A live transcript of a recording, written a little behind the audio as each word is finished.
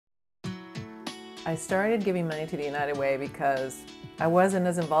I started giving money to the United Way because I wasn't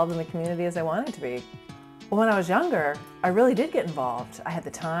as involved in the community as I wanted to be. Well, when I was younger, I really did get involved. I had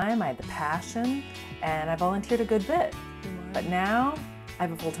the time, I had the passion, and I volunteered a good bit. But now, I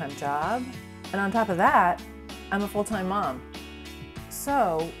have a full-time job, and on top of that, I'm a full-time mom.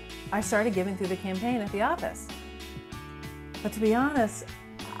 So, I started giving through the campaign at the office. But to be honest,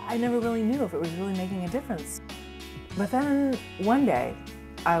 I never really knew if it was really making a difference. But then, one day,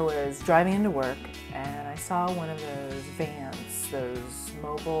 I was driving into work and I saw one of those vans, those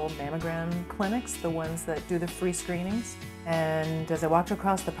mobile mammogram clinics, the ones that do the free screenings. And as I walked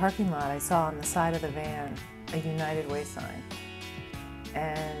across the parking lot, I saw on the side of the van a United Way sign.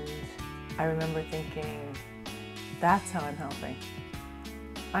 And I remember thinking, that's how I'm helping.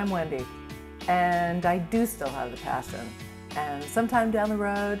 I'm Wendy, and I do still have the passion. And sometime down the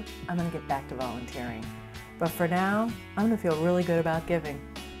road, I'm going to get back to volunteering. But for now, I'm going to feel really good about giving.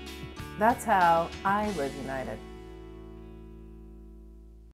 That's how I live united.